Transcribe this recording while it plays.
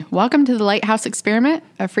Welcome to the Lighthouse Experiment,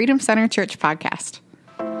 a Freedom Center Church podcast.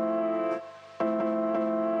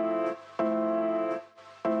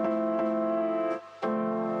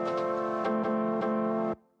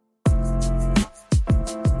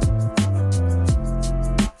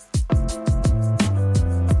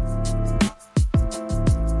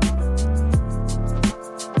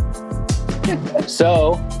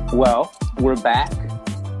 We're back,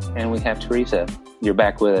 and we have Teresa. You're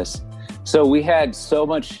back with us. So we had so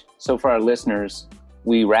much, so for our listeners,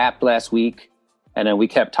 we wrapped last week, and then we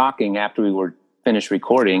kept talking after we were finished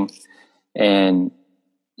recording, and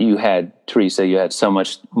Teresa, you had so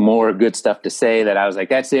much more good stuff to say that I was like,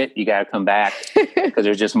 that's it, you got to come back, because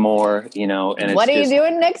there's just more, and what are you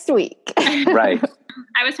doing next week? Right.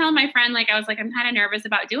 I was telling my friend, I'm kind of nervous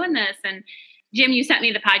about doing this, and Jim, you sent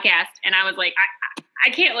me the podcast, and I was like, I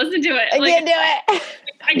can't listen to it. I can't do it.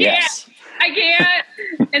 I can't. Yes. I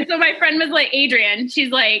can't. And so my friend was like, Adrian, she's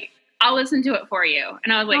like, I'll listen to it for you.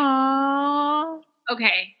 And I was like, aww.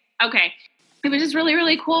 Okay. It was just really,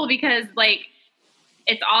 really cool because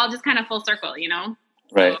it's all just kind of full circle,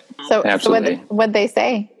 Right. So what'd they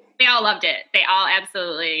say? They all loved it. They all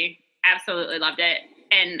absolutely loved it.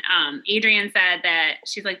 And Adrian said that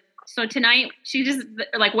she's like, so tonight, she just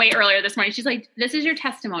way earlier this morning, she's like, this is your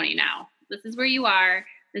testimony now. This is where you are.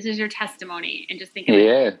 This is your testimony. And just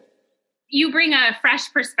thinking, you bring a fresh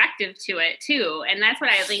perspective to it too. And that's what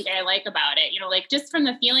I think I like about it. Just from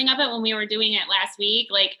the feeling of it when we were doing it last week,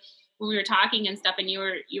 when we were talking and stuff, and you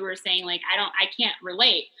were saying I can't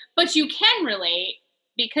relate, but you can relate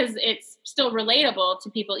because it's still relatable to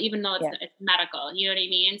people, even though it's medical. You know what I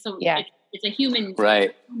mean? So it's a human,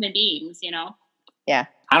 right? Human beings, Yeah.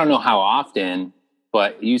 I don't know how often,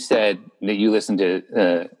 but you said that you listen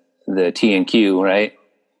to the T&Q, right?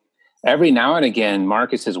 Every now and again,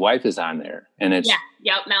 Marcus's wife is on there, and it's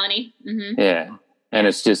Melanie. Mm-hmm. Yeah, and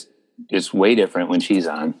it's just way different when she's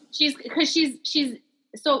on. She's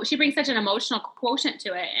so she brings such an emotional quotient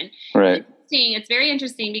to it, and right. It's very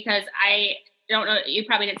interesting because I don't know, you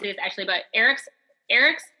probably didn't see this actually, but Eric's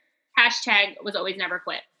hashtag was always never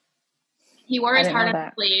quit. He wore his heart on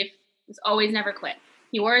his sleeve. It was always never quit.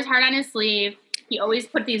 He wore his heart on his sleeve. He always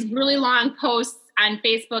put these really long posts on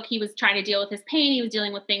Facebook. He was trying to deal with his pain. He was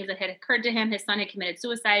dealing with things that had occurred to him. His son had committed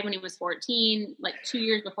suicide when he was 14, 2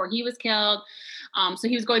 years before he was killed. So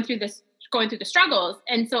he was going through the struggles.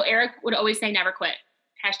 And so Eric would always say, never quit.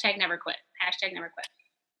 Hashtag never quit. Hashtag never quit.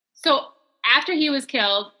 So after he was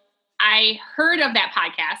killed, I heard of that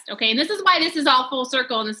podcast. Okay. And this is why this is all full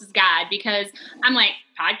circle. And this is God, because I'm like,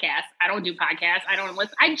 podcasts. I don't do podcasts. I don't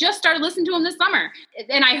listen. I just started listening to them this summer.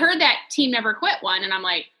 And I heard that Team Never Quit one. And I'm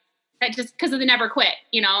like, that just because of the never quit,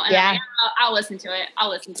 and I'll listen to it.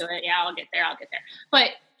 Yeah, I'll get there. But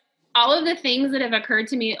all of the things that have occurred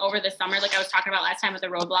to me over the summer, like I was talking about last time with the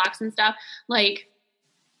roadblocks and stuff,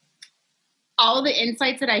 all of the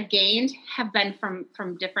insights that I've gained have been from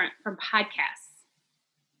podcasts.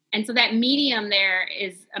 And so that medium there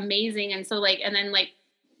is amazing. And so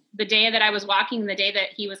the day that I was walking, the day that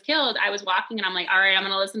he was killed, I was walking and I'm like, all right, I'm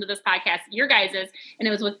going to listen to this podcast, your guys's. And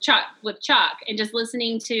it was with Chuck, and just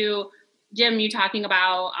listening to Jim, you talking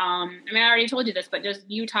about, I already told you this, but just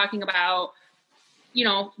you talking about,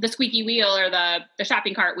 the squeaky wheel or the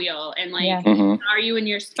shopping cart wheel, and are you in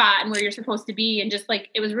your spot and where you're supposed to be? And just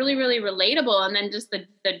it was really, really relatable. And then just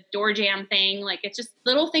the door jam thing, it's just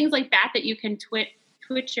little things like that you can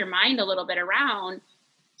twitch your mind a little bit around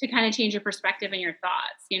to kind of change your perspective and your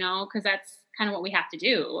thoughts, because that's kind of what we have to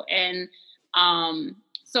do. And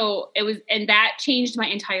so it was, and that changed my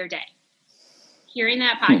entire day. Hearing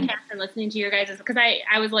that podcast and listening to your guys', because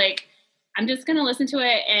I was like, I'm just going to listen to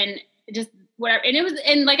it and just whatever. And it was,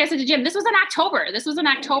 and like I said to Jim, this was in October. This was an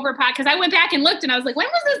October podcast, because I went back and looked and I was like, when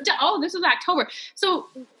was this? This was October. So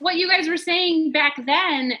what you guys were saying back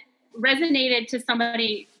then resonated to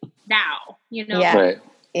somebody now, Yeah. Right.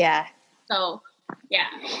 Yeah. So, yeah.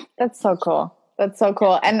 That's so cool.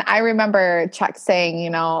 And I remember Chuck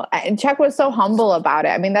saying, and Chuck was so humble about it.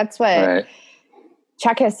 I mean, that's what right.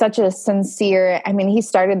 Chuck has such a sincere, he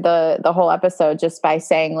started the whole episode just by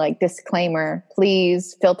saying disclaimer,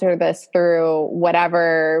 please filter this through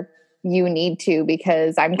whatever you need to,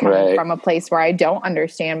 because I'm coming from a place where I don't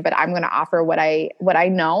understand, but I'm going to offer what I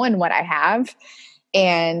know and what I have.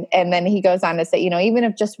 And then he goes on to say, even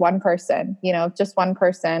if just one person,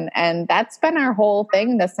 and that's been our whole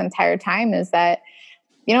thing this entire time, is that,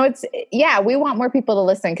 we want more people to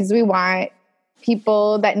listen, because we want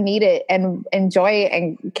people that need it and enjoy it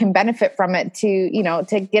and can benefit from it to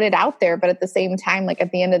get it out there. But at the same time,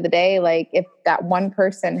 at the end of the day, if that one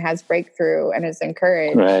person has breakthrough and is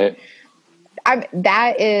encouraged, right.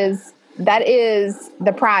 that is that is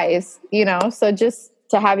the prize, so just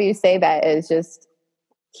to have you say that is just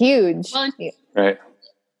huge. Well, Right.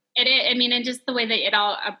 I mean, and just the way that it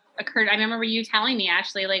all occurred. I remember you telling me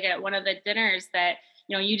actually, like at one of the dinners, that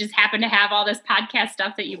you just happen to have all this podcast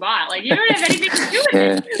stuff that you bought. Like you don't have anything to do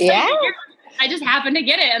with it. Yeah. Like, I just happened to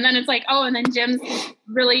get it, and then it's like, oh, and then Jim's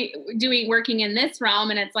really working in this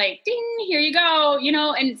realm, and it's like, ding, here you go,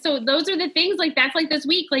 And so those are the things. Like that's like this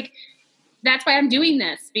week, like that's why I'm doing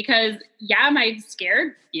this, because am I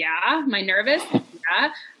scared? Yeah. Am I nervous?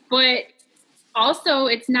 Yeah. But also,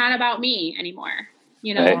 it's not about me anymore.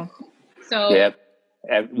 Right. So yeah.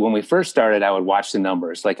 When we first started, I would watch the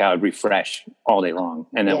numbers, like I would refresh all day long,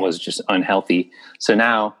 and it was just unhealthy. So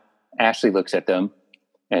now Ashley looks at them,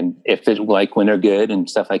 and if it like when they're good and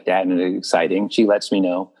stuff like that and they're exciting, she lets me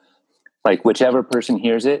know. Like whichever person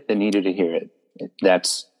hears it that needed to hear it,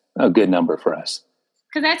 that's a good number for us.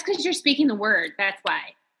 Because you're speaking the word. That's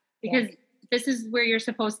why. Because this is where you're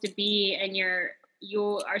supposed to be, and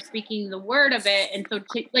you are speaking the word of it, and so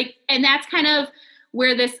and that's kind of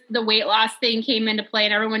where the weight loss thing came into play,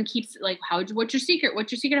 and everyone keeps like, what's your secret? What's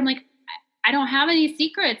your secret? I'm like, I don't have any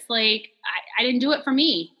secrets. Like, I didn't do it for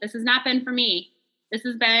me. This has not been for me. This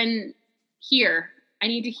has been here. I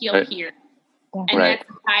need to heal here. Yeah. And that's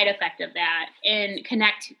the side effect of that, and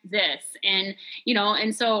connect this. And,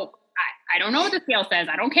 and so I don't know what the scale says.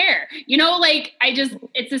 I don't care.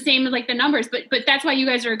 It's the same as like the numbers, but that's why you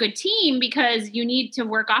guys are a good team, because you need to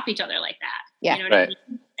work off each other like that. Yeah. You know what I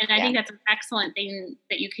mean? And I think that's an excellent thing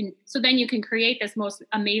that you can, so then you can create this most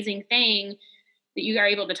amazing thing that you are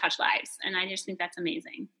able to touch lives. And I just think that's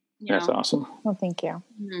amazing. That's awesome. Well, thank you.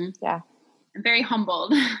 Mm-hmm. Yeah. I'm very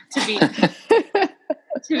humbled to be,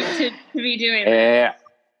 to be doing that. Yeah.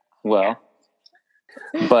 Well,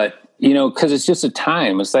 but cause it's just a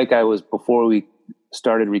time. It's like before we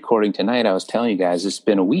started recording tonight, I was telling you guys, it's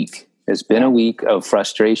been a week. It's been a week of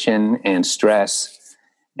frustration and stress,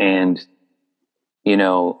 and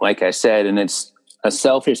like I said, and it's a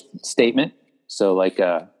selfish statement. So like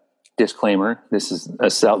a disclaimer, this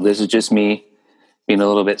is just me being a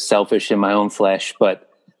little bit selfish in my own flesh. But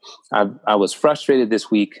I was frustrated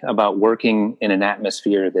this week about working in an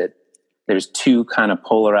atmosphere that there's two kind of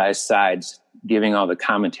polarized sides giving all the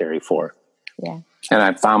commentary for. Yeah. And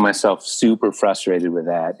I found myself super frustrated with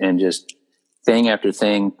that, and just thing after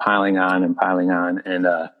thing piling on. And,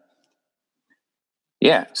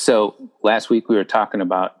 so last week we were talking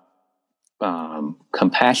about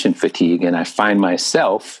compassion fatigue, and I find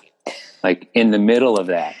myself like in the middle of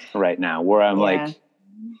that right now, where I'm like,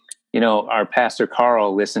 our pastor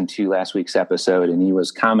Carl listened to last week's episode, and he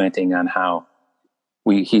was commenting on how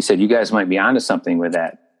he said, you guys might be onto something with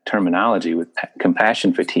that terminology with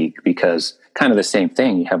compassion fatigue, because kind of the same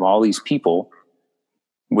thing. You have all these people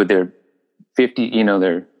with their 50,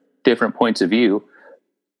 their different points of view,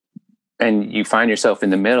 and you find yourself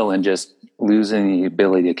in the middle and just losing the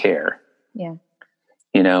ability to care. Yeah.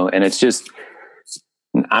 And it's just,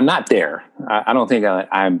 I'm not there. I don't think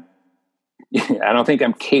I don't think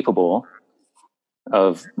I'm capable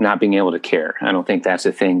of not being able to care. I don't think that's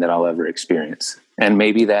a thing that I'll ever experience. And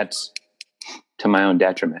maybe that's to my own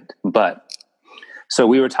detriment. But so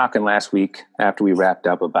we were talking last week after we wrapped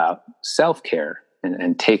up about self-care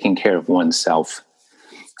and taking care of oneself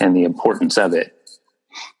and the importance of it.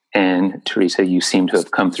 And Teresa, you seem to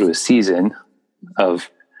have come through a season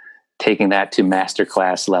of taking that to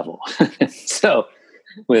masterclass level. So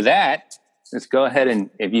with that, let's go ahead, and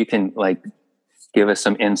if you can give us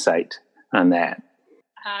some insight on that.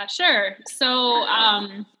 Sure. So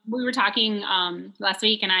we were talking last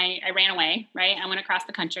week, and I ran away, right? I went across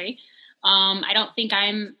the country. I don't think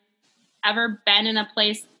I'm ever been in a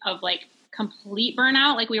place of complete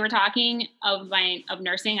burnout, like we were talking of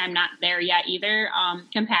nursing. I'm not there yet either.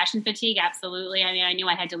 Compassion fatigue, absolutely. I mean, I knew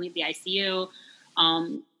I had to leave the ICU.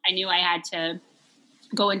 I knew I had to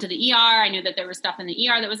go into the ER. I knew that there was stuff in the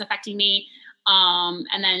ER that was affecting me.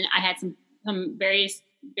 And then I had some very,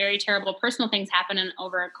 very terrible personal things happen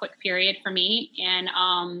over a quick period for me. And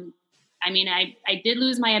I did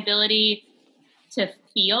lose my ability to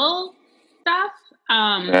feel stuff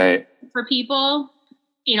Right. for people.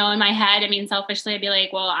 In my head, selfishly, I'd be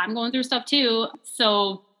like, well, I'm going through stuff too.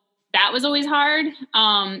 So that was always hard.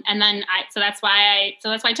 And then that's why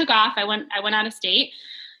I took off. I went out of state,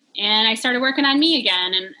 and I started working on me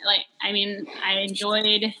again. And I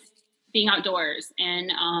enjoyed being outdoors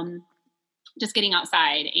and just getting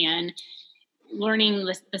outside and learning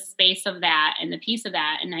the space of that and the peace of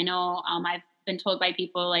that. And I know I've been told by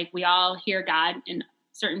people, we all hear God in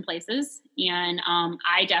certain places, and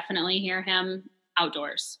I definitely hear him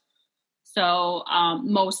outdoors. So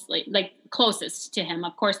mostly like closest to him,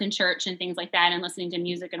 of course, in church and things like that, and listening to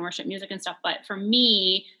music and worship music and stuff. But for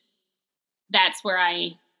me, that's where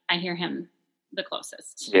I hear him the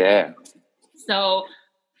closest. Yeah. So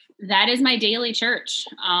that is my daily church,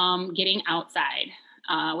 getting outside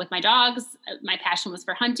with my dogs. My passion was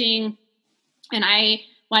for hunting, and I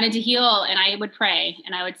wanted to heal, and I would pray,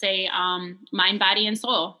 and I would say, mind, body, and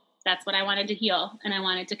soul. That's what I wanted to heal, and I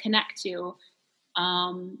wanted to connect to.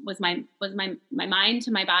 Was my mind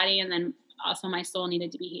to my body, and then also my soul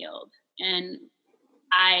needed to be healed. And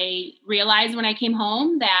I realized when I came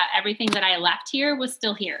home that everything that I left here was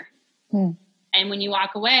still here. And when you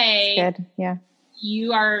walk away, good. Yeah,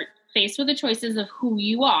 you are faced with the choices of who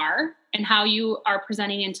you are and how you are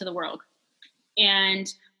presenting into the world,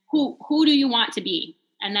 and who do you want to be?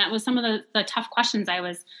 And that was some of the tough questions I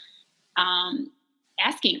was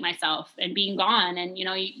asking myself, and being gone. And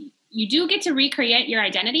you do get to recreate your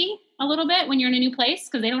identity a little bit when you're in a new place,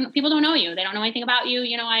 because people don't know you. They don't know anything about you.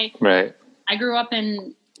 I grew up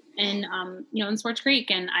in Swartz Creek,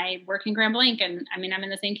 and I work in Grand Blanc, and I'm in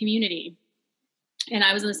the same community, and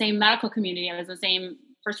I was in the same medical community. I was in the same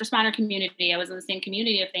first responder community. I was in the same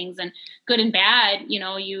community of things, and good and bad,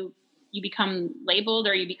 you become labeled,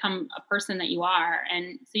 or you become a person that you are.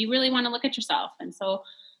 And so you really want to look at yourself. And so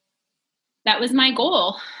that was my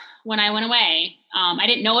goal when I went away. I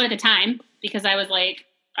didn't know it at the time, because I was like,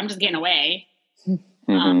 I'm just getting away.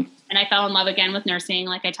 And I fell in love again with nursing,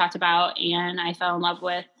 like I talked about. And I fell in love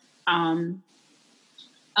with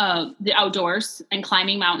the outdoors and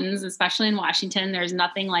climbing mountains, especially in Washington. There's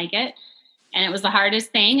nothing like it. And it was the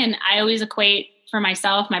hardest thing. And I always equate for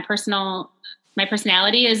myself, my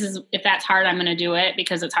personality is if that's hard, I'm going to do it,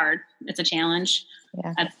 because it's hard. It's a challenge.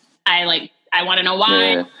 Yeah. I want to know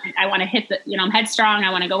why. Yeah. I want to hit I'm headstrong.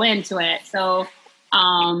 I want to go into it. So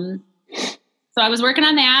I was working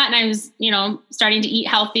on that, and I was, starting to eat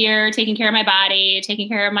healthier, taking care of my body, taking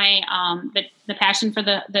care of my, the passion for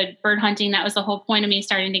the bird hunting. That was the whole point of me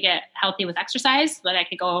starting to get healthy with exercise, so that I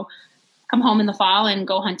could come home in the fall and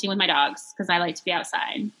go hunting with my dogs, because I like to be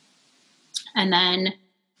outside. And then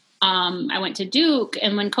I went to Duke,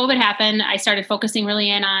 and when COVID happened, I started focusing really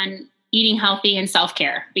in on eating healthy and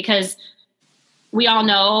self-care, because we all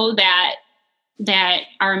know that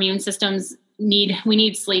our immune systems we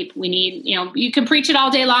need sleep. We need, you can preach it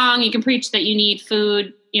all day long. You can preach that you need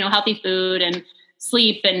food, healthy food and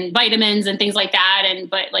sleep and vitamins and things like that.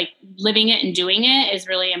 But like living it and doing it is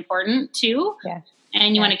really important too. Yeah.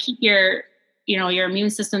 And you want to keep your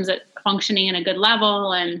immune systems functioning in a good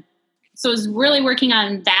level. And so I was really working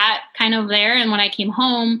on that kind of there. And when I came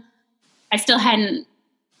home, I still hadn't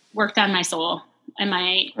worked on my soul and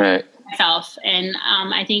myself. And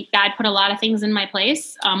I think God put a lot of things in my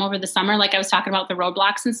place over the summer. Like I was talking about the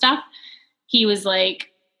roadblocks and stuff. He was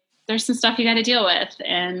like, there's some stuff you got to deal with.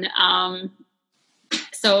 And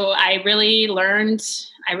so I really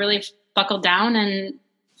buckled down and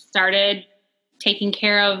started taking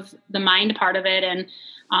care of the mind part of it. And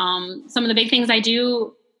some of the big things I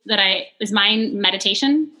do is mind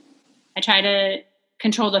meditation. I try to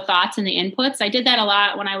control the thoughts and the inputs. I did that a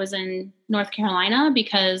lot when I was in North Carolina,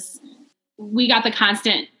 because we got the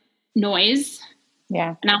constant noise.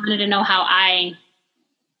 Yeah. And I wanted to know how I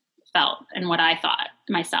felt and what I thought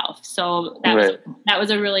myself. So that was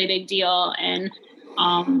a really big deal. And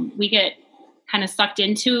we get kind of sucked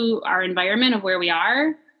into our environment of where we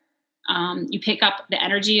are. You pick up the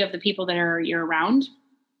energy of the people that you're around.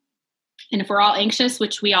 And if we're all anxious,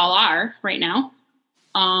 which we all are right now,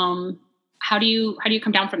 how do you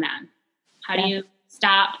come down from that? How do you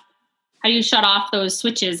stop? How do you shut off those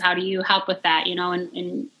switches? How do you help with that?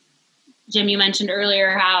 And Jim, you mentioned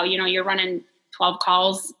earlier how, you're running 12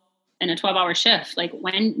 calls in a 12-hour shift. Like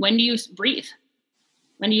when do you breathe?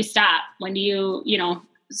 When do you stop? When do you,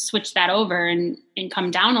 switch that over and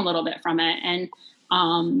come down a little bit from it? And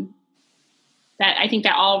that I think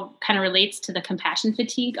that all kind of relates to the compassion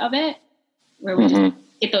fatigue of it, where we just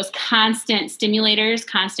get those constant stimulators,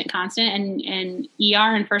 constant, and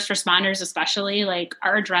ER and first responders, especially, like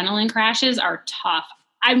our adrenaline crashes are tough.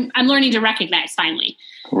 I'm learning to recognize finally.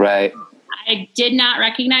 Right. I did not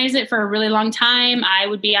recognize it for a really long time. I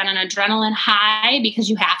would be on an adrenaline high, because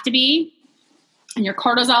you have to be, and your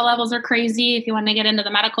cortisol levels are crazy if you want to get into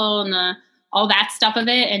the medical and all that stuff of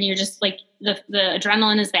it. And you're just like, the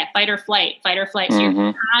adrenaline is that fight or flight. So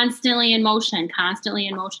you're constantly in motion.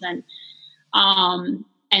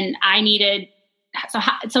 And I needed,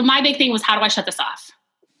 so my big thing was, how do I shut this off?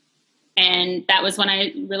 And that was when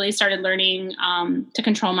I really started learning to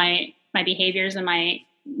control my behaviors and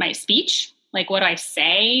my speech. Like, what do I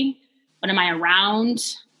say? What am I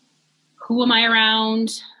around? Who am I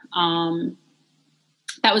around? Those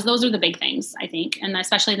are the big things, I think. And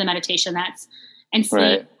especially the meditation and sleep.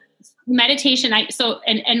 Right. Meditation.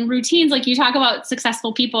 And routines, like you talk about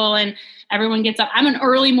successful people and everyone gets up. I'm an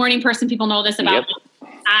early morning person. People know this about me.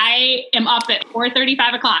 I am up at 4:30,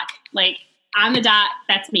 5 o'clock, like on the dot.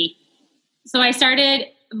 That's me. So I started,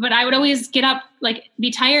 but I would always get up, like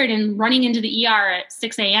be tired and running into the ER at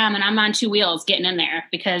 6 a.m. and I'm on two wheels getting in there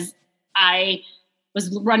because I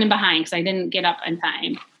was running behind because I didn't get up in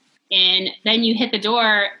time. And then you hit the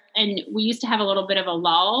door, and we used to have a little bit of a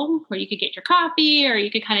lull where you could get your coffee or you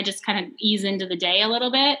could kind of ease into the day a little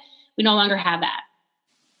bit. We no longer have that.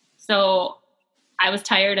 So I was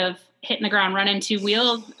tired of hitting the ground running two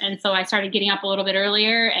wheels. And so I started getting up a little bit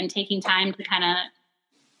earlier and taking time to kind of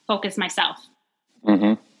focus myself.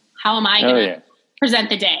 Mm-hmm. How am I going to present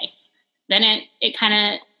the day? Then it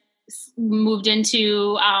kind of moved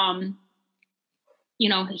into,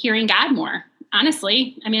 hearing God more.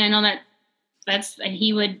 Honestly, I mean, I know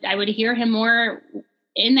I would hear him more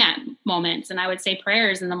in that moment, and I would say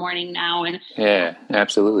prayers in the morning now. And yeah,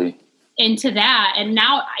 absolutely. Into that. And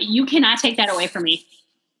now you cannot take that away from me.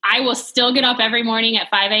 I will still get up every morning at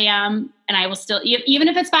 5 a.m. and I will still, even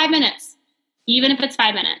if it's 5 minutes,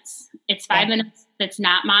 it's 5 minutes. That's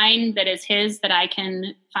not mine. That is his, that I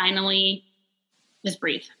can finally just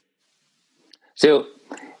breathe. So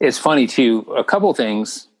it's funny too, a couple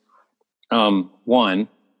things. One,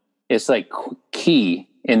 it's like key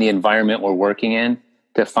in the environment we're working in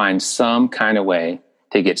to find some kind of way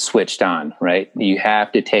to get switched on, right? You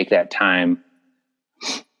have to take that time,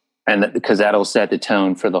 and because that'll set the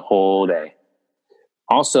tone for the whole day.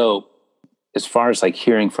 Also, as far as like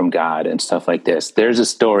hearing from God and stuff like this, there's a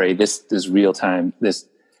story, this is real time.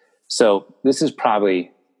 So this is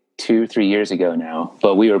probably 2-3 years ago now,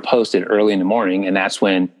 but we were posted early in the morning, and that's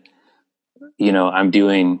when, I'm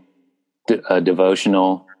doing a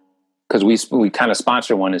devotional, because we kind of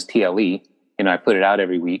sponsor one as TLE. I put it out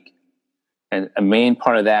every week, and a main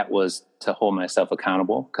part of that was to hold myself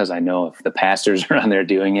accountable, because I know if the pastors are on there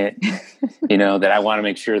doing it, that I want to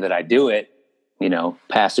make sure that I do it.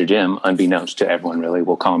 Pastor Jim, unbeknownst to everyone, really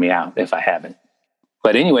will call me out if I haven't.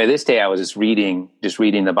 But anyway, this day I was just reading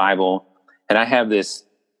the Bible, and I have this,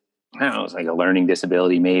 I don't know, it's like a learning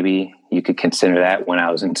disability, maybe you could consider that when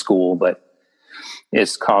I was in school, but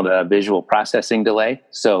it's called a visual processing delay.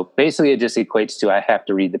 So basically it just equates to, I have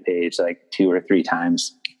to read the page like 2 or 3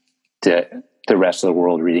 times to the rest of the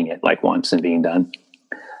world reading it like once and being done.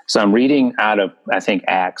 So I'm reading out of, I think,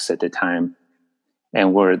 Acts at the time.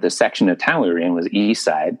 And where the section of town we were in was East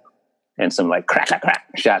Side, and some like crack, crack, crack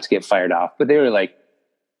shots get fired off. But they were like,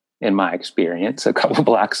 in my experience, a couple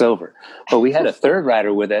blocks over. But we had a third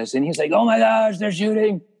rider with us, and he's like, "Oh my gosh, they're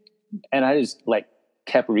shooting!" And I just like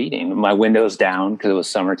kept reading, my windows down because it was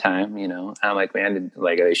summertime. I'm like, "Man,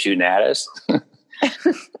 are they shooting at us?"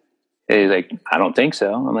 He's like, "I don't think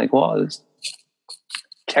so." I'm like, "Well, just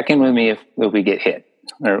check in with me if we get hit."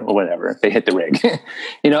 Or whatever, if they hit the rig,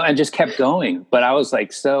 and just kept going. But I was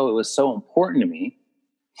like, it was so important to me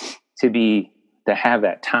to have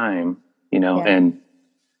that time, and,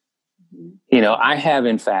 I have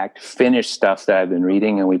in fact finished stuff that I've been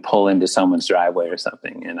reading, and we pull into someone's driveway or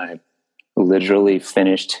something, and I literally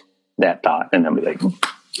finished that thought, and I'm like,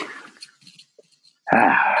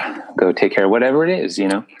 go take care of whatever it is,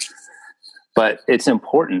 But it's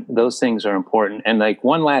important. Those things are important. And like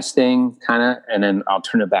one last thing and then I'll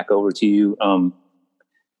turn it back over to you.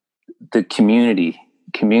 The community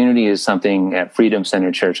is something at Freedom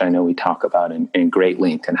Center Church I know we talk about in great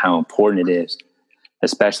length, and how important it is,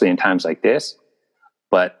 especially in times like this.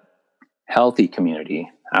 But healthy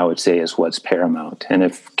community, I would say, is what's paramount. And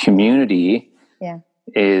if community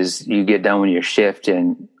is, you get done with your shift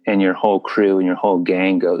and your whole crew and your whole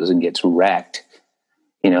gang goes and gets wrecked,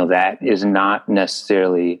 that is not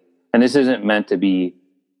necessarily, and this isn't meant to be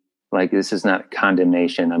like, this is not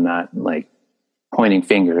condemnation. I'm not like pointing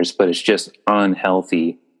fingers, but it's just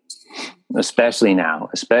unhealthy, especially now,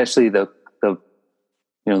 especially the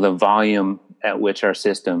volume at which our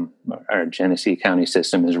Genesee County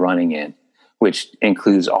system is running in, which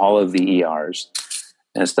includes all of the ERs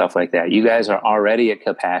and stuff like that. You guys are already at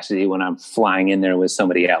capacity when I'm flying in there with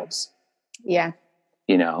somebody else. Yeah.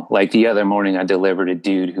 Like the other morning I delivered a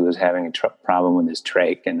dude who was having a problem with his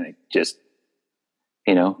trach, and I just,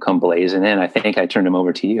 come blazing in. I think I turned him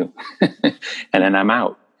over to you and then I'm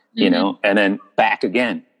out, and then back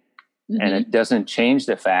again. Mm-hmm. And it doesn't change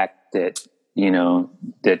the fact that,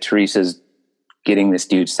 that Teresa's getting this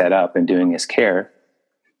dude set up and doing his care.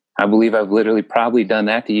 I believe I've literally probably done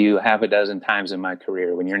that to you 6 times in my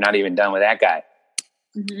career when you're not even done with that guy.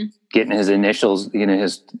 Mm-hmm. Getting his initials,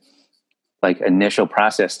 his like initial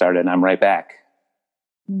process started and I'm right back.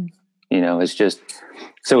 It's just,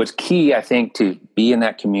 so it's key, I think, to be in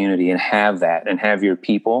that community and have that and have your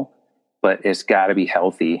people, but it's got to be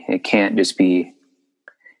healthy. It can't just be,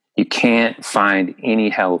 you can't find any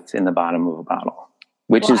health in the bottom of a bottle,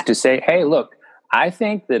 which is to say, hey, look, I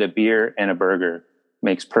think that a beer and a burger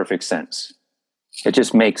makes perfect sense. It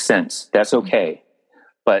just makes sense. That's okay.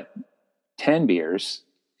 But 10 beers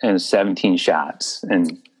and 17 shots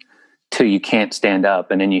and till you can't stand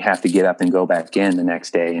up and then you have to get up and go back in the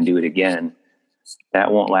next day and do it again,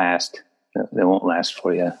 that won't last. That won't last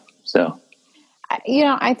for you. So,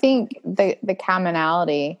 I think the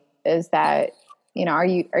commonality is that, are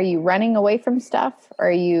you running away from stuff, or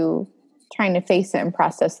are you trying to face it and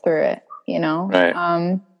process through it?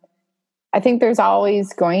 Right. I think there's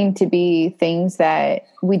always going to be things that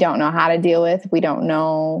we don't know how to deal with. We don't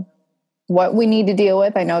know what we need to deal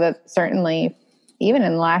with. I know that certainly even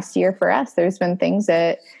in the last year for us, there's been things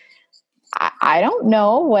that I don't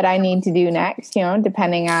know what I need to do next,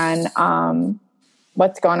 depending on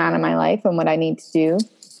what's going on in my life and what I need to do.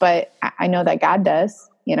 But I know that God does,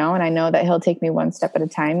 and I know that he'll take me one step at a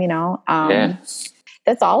time,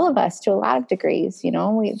 That's all of us to a lot of degrees,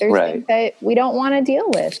 there's things that we don't want to deal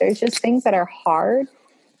with. There's just things that are hard,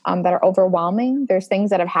 that are overwhelming. There's things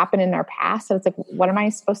that have happened in our past. So it's like, what am I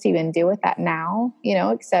supposed to even do with that now?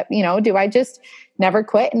 Except, do I just never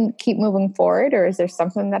quit and keep moving forward? Or is there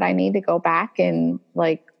something that I need to go back and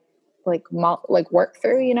like work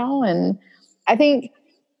through, And I think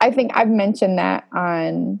I've mentioned that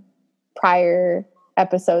on prior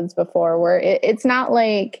episodes before, where it's not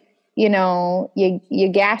like, you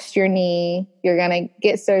gashed your knee, you're going to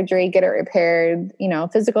get surgery, get it repaired,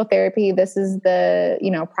 physical therapy. This is the,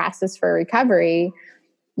 process for recovery.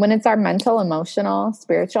 When it's our mental, emotional,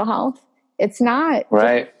 spiritual health, it's not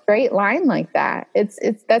right. Just a straight line like that.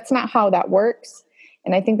 That's not how that works.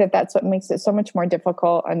 And I think that that's what makes it so much more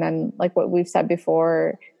difficult. And then, like what we've said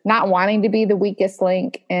before, not wanting to be the weakest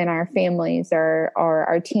link in our families or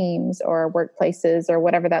our teams or our workplaces or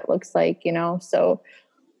whatever that looks like, So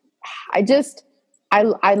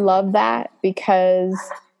I love that, because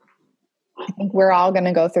I think we're all going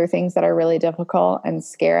to go through things that are really difficult and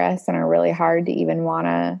scare us and are really hard to even want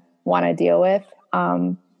to deal with.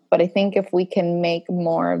 But I think if we can make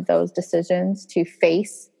more of those decisions to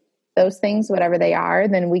face those things, whatever they are,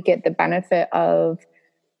 then we get the benefit of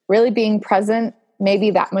really being present,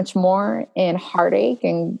 maybe that much more in heartache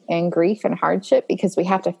and grief and hardship, because we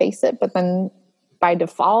have to face it. But then by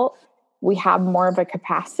default, we have more of a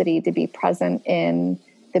capacity to be present in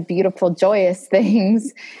the beautiful, joyous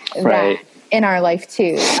things that in our life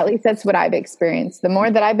too. At least that's what I've experienced. The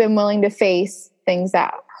more that I've been willing to face things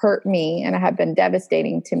that hurt me and have been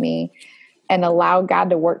devastating to me and allow God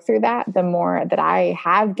to work through that, the more that I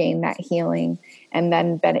have gained that healing and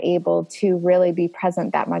then been able to really be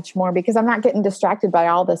present that much more, because I'm not getting distracted by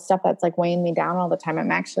all this stuff that's like weighing me down all the time.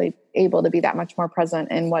 I'm actually able to be that much more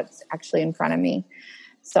present in what's actually in front of me.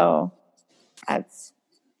 So that's,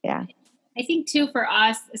 yeah. I think too, for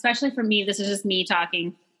us, especially for me, this is just me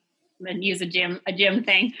talking. I'm going to use a gym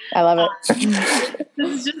thing. I love it. This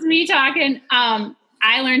is just me talking.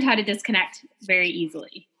 I learned how to disconnect very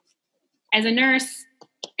easily. As a nurse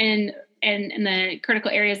in the critical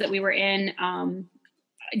areas that we were in,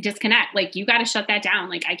 disconnect. Like, you got to shut that down.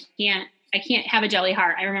 Like, I can't have a jelly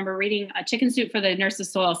heart. I remember reading A Chicken Soup for the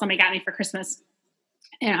Nurse's Soul. Somebody got me for Christmas,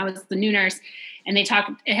 and I was the new nurse. And it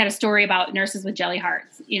had a story about nurses with jelly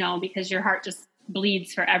hearts, because your heart just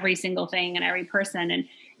bleeds for every single thing and every person. And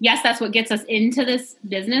yes, that's what gets us into this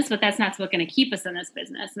business, but that's not what's going to keep us in this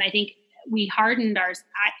business. And I think we hardened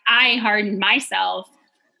I hardened myself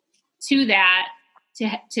to that,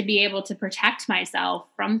 to be able to protect myself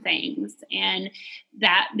from things. And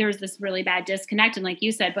that there's this really bad disconnect. And like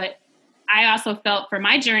you said, but I also felt for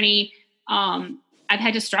my journey, I've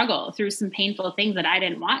had to struggle through some painful things that I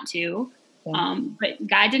didn't want to. But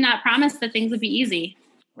God did not promise that things would be easy.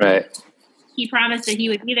 Right. He promised that he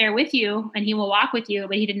would be there with you and he will walk with you,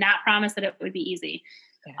 but he did not promise that it would be easy.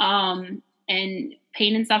 Yeah. And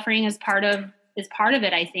pain and suffering is part of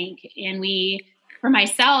it, I think. And for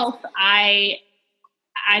myself, I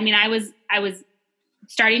was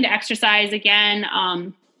starting to exercise again.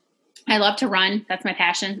 I love to run. That's my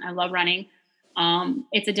passion. I love running.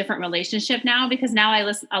 It's a different relationship now, because now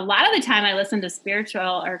a lot of the time I listen to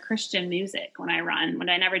spiritual or Christian music when I run, when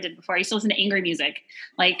I never did before. I used to listen to angry music,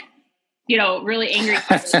 like, really angry.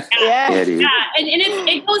 Yeah. And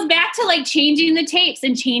it goes back to like changing the tapes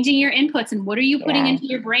and changing your inputs and what are you putting into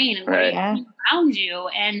your brain and what are you putting around you.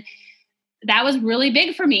 And that was really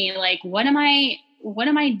big for me. Like, what am I what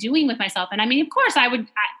am I doing with myself? And I mean, of course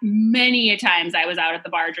many a times I was out at the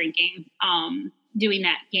bar drinking, doing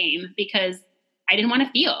that game because I didn't want to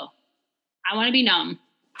feel. I want to be numb.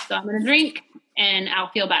 So I'm going to drink and I'll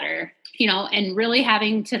feel better, and really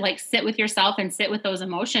having to like sit with yourself and sit with those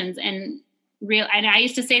emotions and I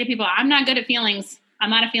used to say to people, I'm not good at feelings. I'm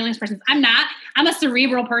not a feelings person. I'm a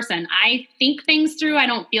cerebral person. I think things through. I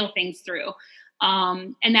don't feel things through.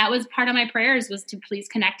 And that was part of my prayers, was to please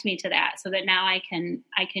connect me to that so that now I can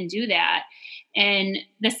do that. And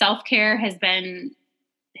the self-care has been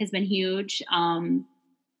huge. I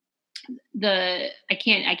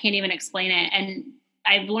can't even explain it. And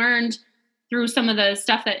I've learned through some of the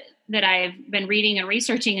stuff that I've been reading and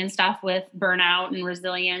researching and stuff with burnout and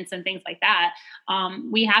resilience and things like that.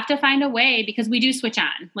 We have to find a way, because we do switch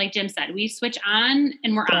on. Like Jim said, we switch on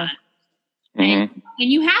and we're on. Mm-hmm.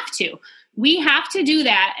 And you have to. We have to do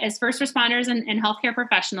that as first responders and healthcare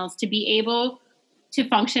professionals to be able to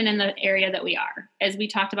function in the area that we are. As we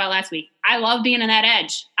talked about last week, I love being on that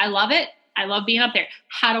edge. I love it. I love being up there.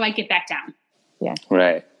 How do I get back down? Yeah.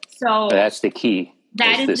 Right. So that's the key.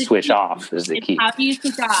 That is the switch key. Off is the key. How do you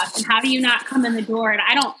switch off, and how do you not come in the door? And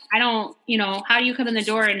I don't, how do you come in the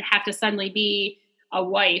door and have to suddenly be a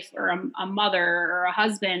wife or a mother or a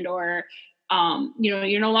husband or,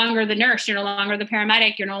 you're no longer the nurse, you're no longer the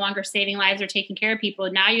paramedic, you're no longer saving lives or taking care of people.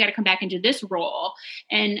 Now you got to come back and do this role.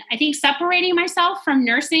 And I think separating myself from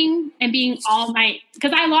nursing and being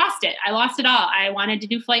because I lost it all. I wanted to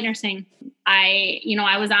do flight nursing. I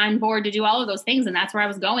was on board to do all of those things, and that's where I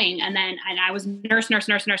was going. And I was nurse.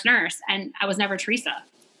 And I was never Teresa.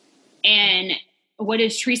 And what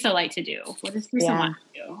does Teresa like to do? What does Teresa want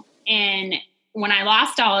to do? And when I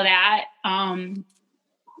lost all of that,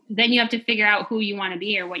 then you have to figure out who you want to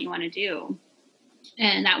be or what you want to do.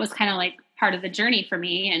 And that was kind of like part of the journey for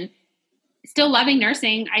me, and still loving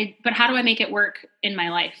nursing. But how do I make it work in my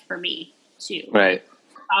life for me too? Right.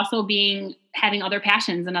 Also having other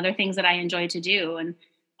passions and other things that I enjoy to do, and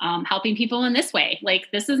helping people in this way. Like,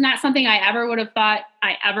 this is not something I ever would have thought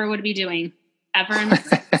I ever would be doing ever in my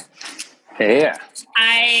life. Yeah.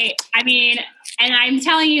 I mean, and I'm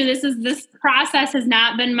telling you, this process has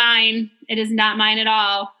not been mine. It is not mine at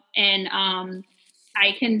all. And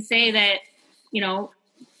I can say that,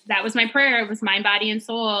 that was my prayer. It was mind, body, and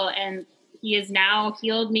soul. And he has now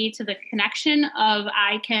healed me to the connection of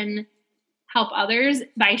I can help others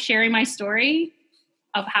by sharing my story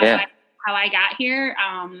of how I got here.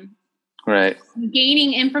 Right.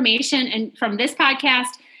 Gaining information, and from this podcast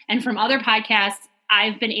and from other podcasts,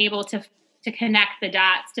 I've been able to connect the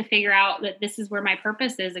dots to figure out that this is where my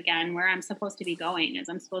purpose is again, where I'm supposed to be going, is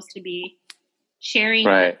I'm supposed to be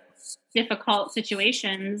sharing difficult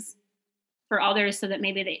situations for others so that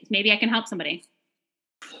maybe I can help somebody.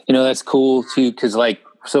 That's cool too. 'Cause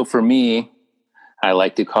so for me, I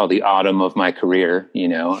like to call the autumn of my career.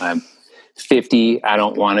 I'm 50. I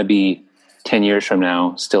don't want to be 10 years from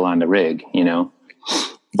now still on the rig,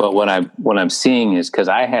 but what I'm seeing is, 'cause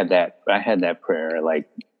I had that prayer, like,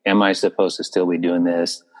 am I supposed to still be doing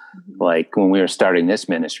this? Mm-hmm. Like, when we were starting this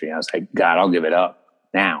ministry, I was like, God, I'll give it up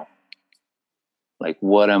now. Like,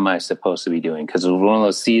 what am I supposed to be doing? Because it was one of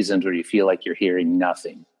those seasons where you feel like you're hearing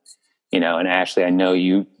nothing, and Ashley, I know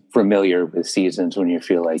you familiar with seasons when you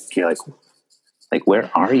feel like you're like,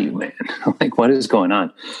 where are you, man? Like, what is going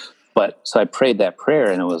on? But so I prayed that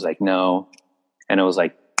prayer, and it was like, no. And it was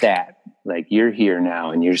like that, like, you're here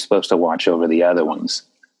now and you're supposed to watch over the other ones,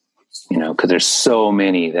 because there's so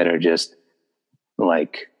many that are just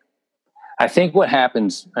like, I think what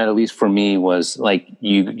happens, at least for me, was like,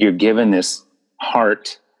 you're given this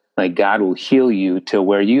heart, like God will heal you to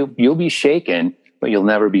where you'll be shaken, but you'll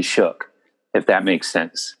never be shook, if that makes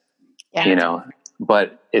sense. Yeah.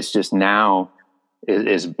 But it's just now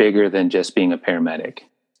is bigger than just being a paramedic.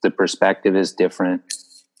 The perspective is different,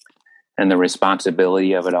 and the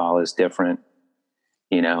responsibility of it all is different,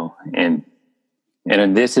 and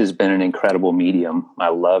this has been an incredible medium. I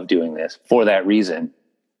love doing this for that reason.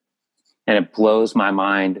 And it blows my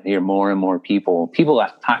mind to hear more and more people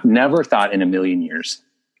I never thought in a million years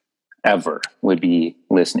ever would be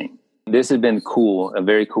listening. This has been cool, a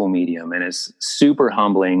very cool medium. And it's super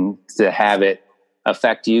humbling to have it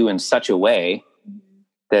affect you in such a way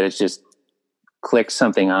that it's just clicks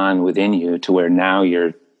something on within you to where now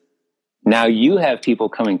you have people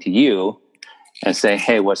coming to you and say,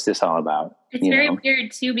 hey, what's this all about? It's very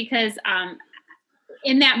weird too, because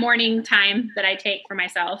in that morning time that I take for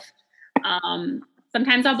myself,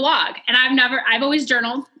 sometimes I'll blog, and I've always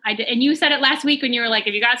journaled. And you said it last week when you were like,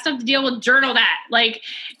 if you got stuff to deal with, journal that. Like,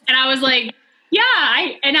 and I was like,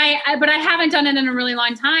 But I haven't done it in a really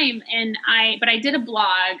long time. But I did a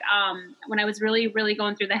blog when I was really, really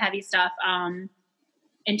going through the heavy stuff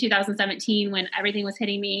in 2017 when everything was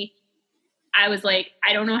hitting me. I was like,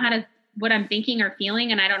 I don't know what I'm thinking or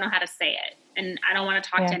feeling, and I don't know how to say it, and I don't want to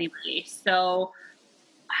talk to anybody. So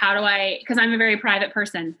how do because I'm a very private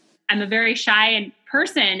person. I'm a very shy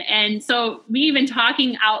person, and so me even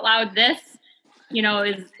talking out loud this,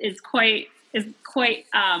 is quite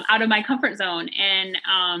out of my comfort zone.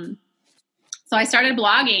 And so I started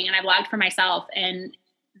blogging, and I blogged for myself. And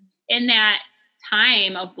in that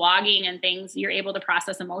time of blogging and things, you're able to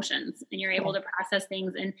process emotions, and you're able to process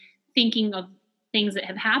things and thinking of things that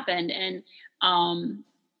have happened. And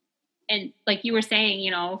like you were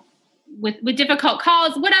saying, with difficult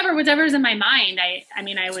calls, whatever's in my mind, I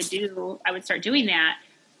would start doing that.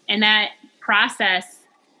 And that process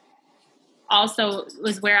also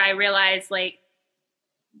was where I realized, like,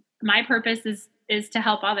 my purpose is to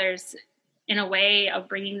help others in a way of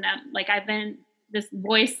bringing them, like, I've been this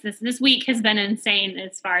voice this week has been insane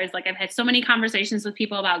as far as, like, I've had so many conversations with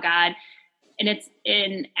people about God, and it's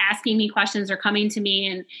in asking me questions or coming to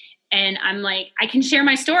me, and I'm like, I can share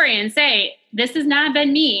my story and say, this has not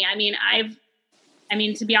been me.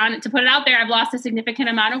 To be honest, to put it out there, I've lost a significant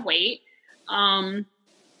amount of weight.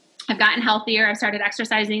 I've gotten healthier. I've started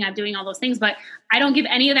exercising. I'm doing all those things, but I don't give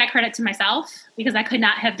any of that credit to myself, because I could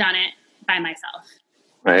not have done it by myself.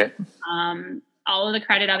 Right. All of the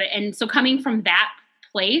credit of it. And so coming from that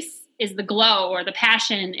place is the glow, or the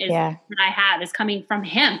passion that I have is coming from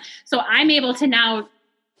Him. So I'm able to now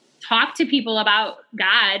talk to people about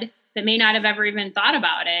God that may not have ever even thought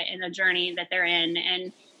about it in the journey that they're in.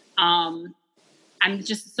 And I'm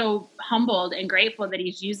just so humbled and grateful that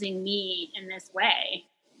He's using me in this way,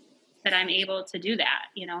 that I'm able to do that,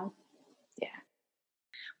 Yeah.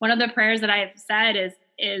 One of the prayers that I've said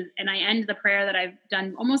is, and I end the prayer that I've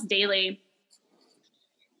done almost daily,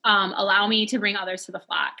 allow me to bring others to the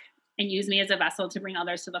flock, and use me as a vessel to bring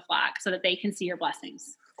others to the flock, so that they can see your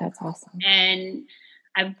blessings. That's awesome. And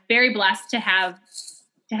I'm very blessed to have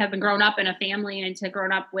been grown up in a family, and to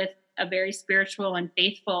grown up with a very spiritual and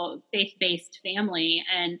faith-based family,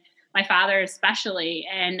 and my father especially.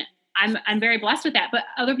 And I'm very blessed with that, but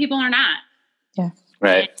other people are not. Yeah.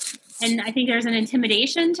 Right. And I think there's an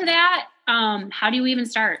intimidation to that. How do you even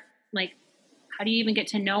start? Like, how do you even get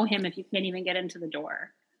to know Him if you can't even get into the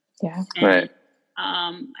door? Yeah. And, right.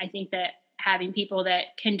 I think that having people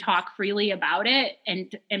that can talk freely about it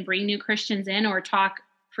and bring new Christians in, or talk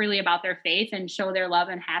freely about their faith and show their love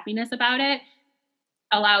and happiness about it,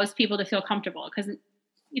 allows people to feel comfortable. Because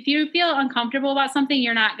if you feel uncomfortable about something,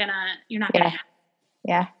 you're not gonna.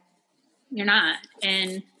 Yeah. You're not,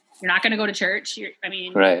 and you're not going to go to church.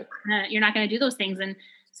 Right. You're not going to do those things. And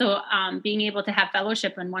so, being able to have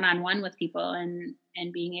fellowship and one-on-one with people, and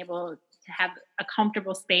being able to have a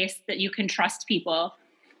comfortable space that you can trust people,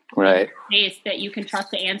 right? Space that you can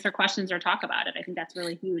trust to answer questions or talk about it. I think that's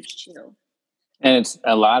really huge too. And it's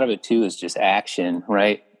a lot of it too is just action,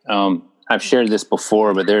 right? I've shared this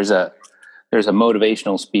before, but there's a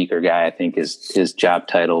motivational speaker guy, I think is his job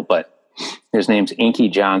title, but his name's Inky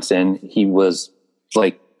Johnson. He was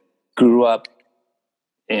grew up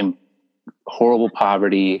in horrible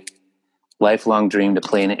poverty, lifelong dream to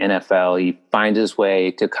play in the NFL. He finds his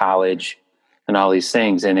way to college and all these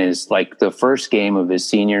things. And is the first game of his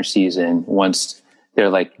senior season, once they're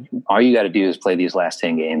like, all you got to do is play these last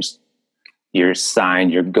 10 games. You're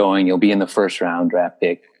signed, you'll be in the first round draft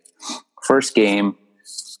pick. First game,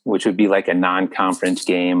 which would be like a non-conference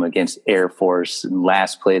game against Air Force.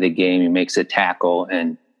 Last play of the game, he makes a tackle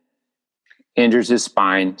and injures his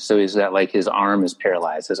spine. So he's got his arm is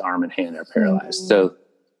paralyzed. His arm and hand are paralyzed. Mm-hmm.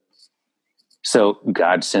 So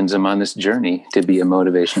God sends him on this journey to be a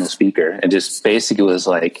motivational speaker. And just basically was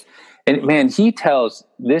and man,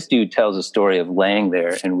 this dude tells a story of laying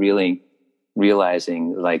there and really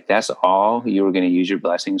realizing that's all you were going to use your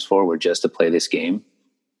blessings for, were just to play this game.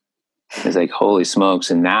 It's holy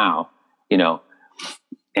smokes. And now,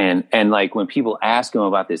 and when people ask him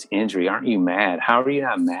about this injury, aren't you mad? How are you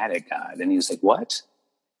not mad at God? And he's like, what?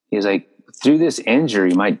 He's like, through this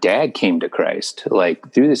injury, my dad came to Christ.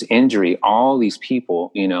 Through this injury, all these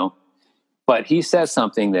people, but he says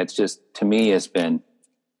something that's just, to me, is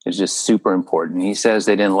just super important. He says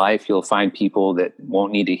that in life, you'll find people that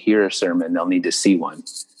won't need to hear a sermon. They'll need to see one.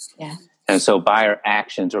 Yeah. And so by our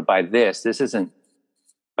actions, or by this isn't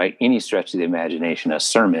by any stretch of the imagination a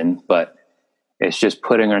sermon, but it's just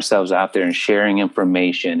putting ourselves out there and sharing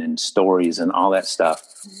information and stories and all that stuff,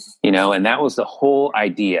 and that was the whole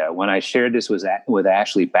idea. When I shared this with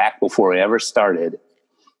Ashley back before we ever started,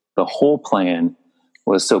 the whole plan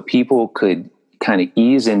was so people could kind of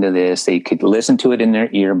ease into this. They could listen to it in their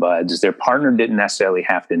earbuds. Their partner didn't necessarily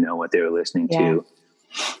have to know what they were listening to.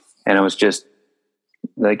 And it was just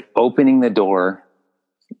like opening the door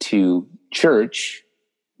to church,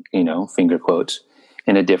 you know, finger quotes,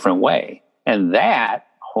 in a different way. And that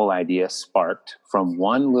whole idea sparked from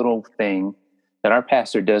one little thing that our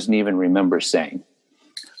pastor doesn't even remember saying.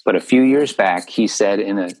 But a few years back, he said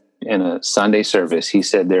in a Sunday service, he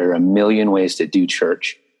said, there are a million ways to do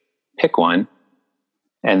church. Pick one.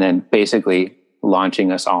 And then basically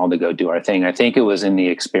launching us all to go do our thing. I think it was in the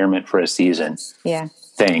Experiment for a Season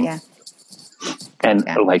thing. Yeah. And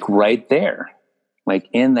like right there, like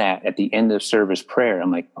in that, at the end of service prayer,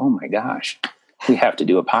 I'm like, oh my gosh, we have to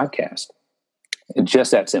do a podcast. It's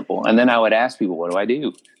just that simple. And then I would ask people, what do I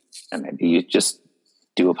do? And I'd be, just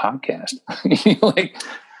do a podcast. Like,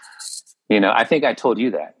 you know, I think I told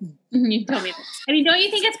you that. You told me that. I mean, don't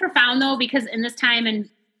you think it's profound though? Because in this time, and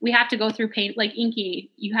we have to go through pain, like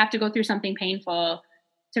Inky, you have to go through something painful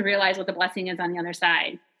to realize what the blessing is on the other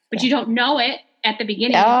side. But you don't know it at the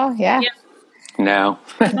beginning. Oh, yeah. No.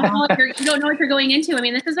 You don't know what you're going into. I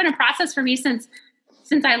mean, this has been a process for me since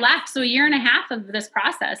I left. So 1.5 years of this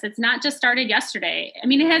process. It's not just started yesterday. I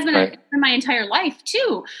mean, it has been for my entire life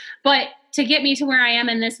too. But to get me to where I am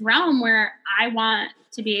in this realm where I want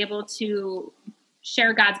to be able to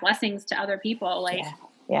share God's blessings to other people, like,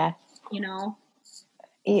 you know,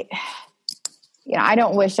 I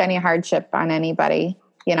don't wish any hardship on anybody.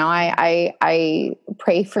 You know, I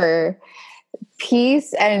pray for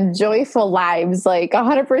peace and joyful lives, like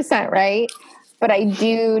 100%, right? But I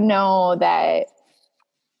do know that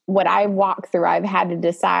what I walk through, I've had to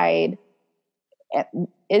decide,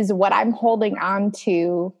 is what I'm holding on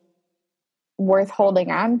to worth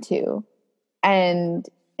holding on to? And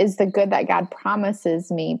is the good that God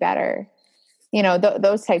promises me better? You know,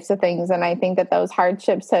 those types of things. And I think that those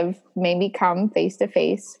hardships have made me come face to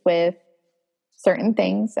face with certain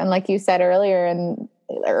things. And like you said earlier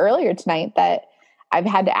tonight, that I've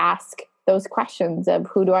had to ask those questions of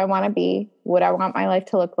who do I want to be? What I want my life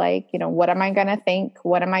to look like? You know, what am I going to think?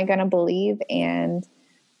 What am I going to believe? And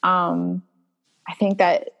I think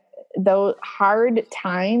that those hard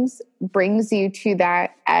times brings you to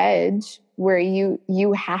that edge where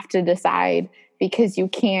you have to decide, because you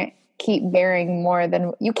can't keep bearing more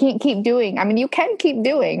than you can't keep doing. I mean, you can keep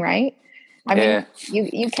doing, right? I mean,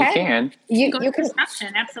 you can. You can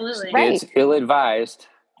destruction, absolutely. Right. It's ill-advised.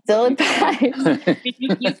 You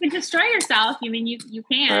can destroy yourself. I mean, you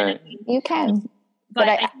can. Right. You can. But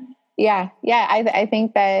I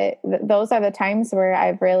think that those are the times where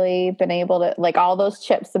I've really been able to, like, all those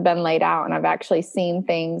chips have been laid out, and I've actually seen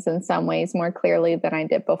things in some ways more clearly than I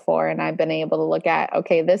did before. And I've been able to look at,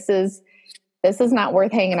 okay, this is not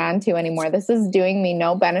worth hanging on to anymore. This is doing me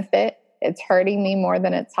no benefit. It's hurting me more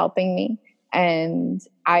than it's helping me. And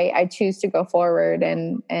I choose to go forward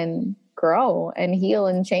and grow and heal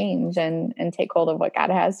and change and take hold of what God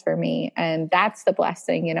has for me. And that's the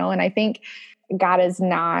blessing, you know? And I think God is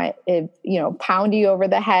not, pound you over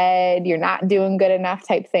the head, you're not doing good enough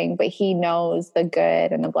type thing, but he knows the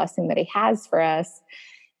good and the blessing that he has for us.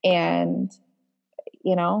 And,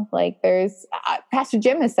 you know, like there's, Pastor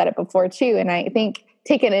Jim has said it before too. And I think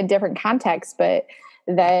taken in a different context, but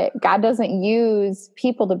that God doesn't use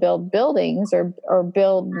people to build buildings or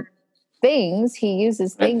build things. He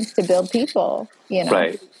uses things to build people, you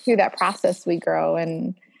know, through that process we grow.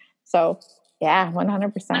 And so, yeah,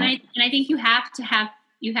 100%. And I think you have to have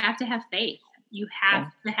faith. You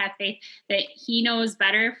have to have faith that he knows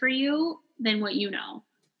better for you than what you know.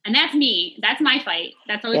 And that's me. That's my fight.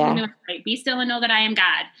 That's always been my fight. Be still and know that I am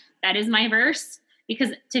God. That is my verse, because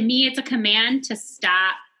to me, it's a command to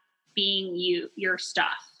stop being your stuff.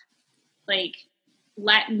 Like,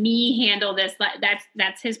 let me handle this.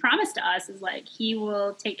 That's his promise to us, is like, he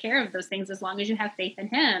will take care of those things as long as you have faith in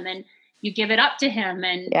him and you give it up to him.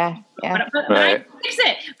 And but I can fix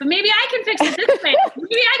it, but maybe I can fix it this way.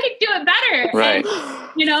 Maybe I can do it better. Right. And,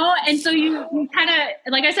 you know, and so you kind of,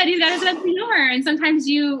 like I said, he's got his sense of humor, and sometimes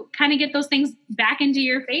you kind of get those things back into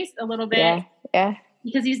your face a little bit. Yeah.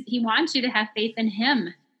 Because he wants you to have faith in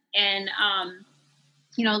him. And,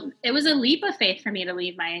 you know, it was a leap of faith for me to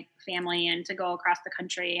leave my family and to go across the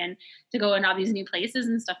country and to go in all these new places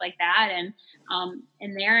and stuff like that. And,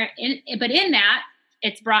 but in that,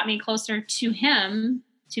 it's brought me closer to him,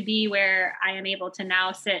 to be where I am able to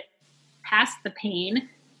now sit past the pain,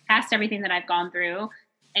 past everything that I've gone through,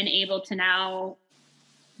 and able to now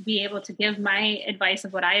be able to give my advice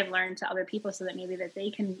of what I have learned to other people, so that maybe that they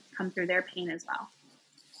can come through their pain as well.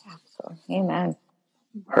 Absolutely. Amen.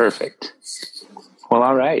 Perfect. Well,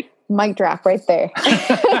 all right. Mic drop right there.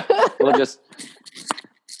 We'll just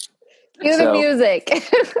Cue the music.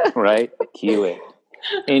 Right? Cue it.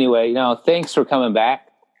 Anyway, thanks for coming back.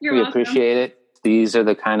 You're we welcome. appreciate it. These are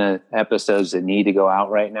the kind of episodes that need to go out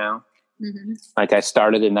right now. Mm-hmm. Like I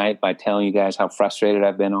started the night by telling you guys how frustrated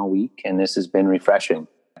I've been all week, and this has been refreshing.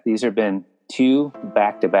 These have been 2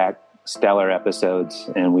 back-to-back stellar episodes,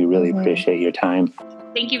 and we really appreciate your time.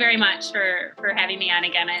 Thank you very much for having me on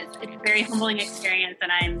again. It's a very humbling experience,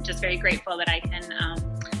 and I'm just very grateful that I can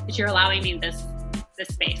that you're allowing me this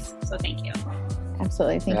space. So thank you.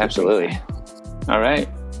 Absolutely. Thank you. Absolutely. All right.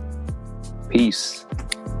 Peace.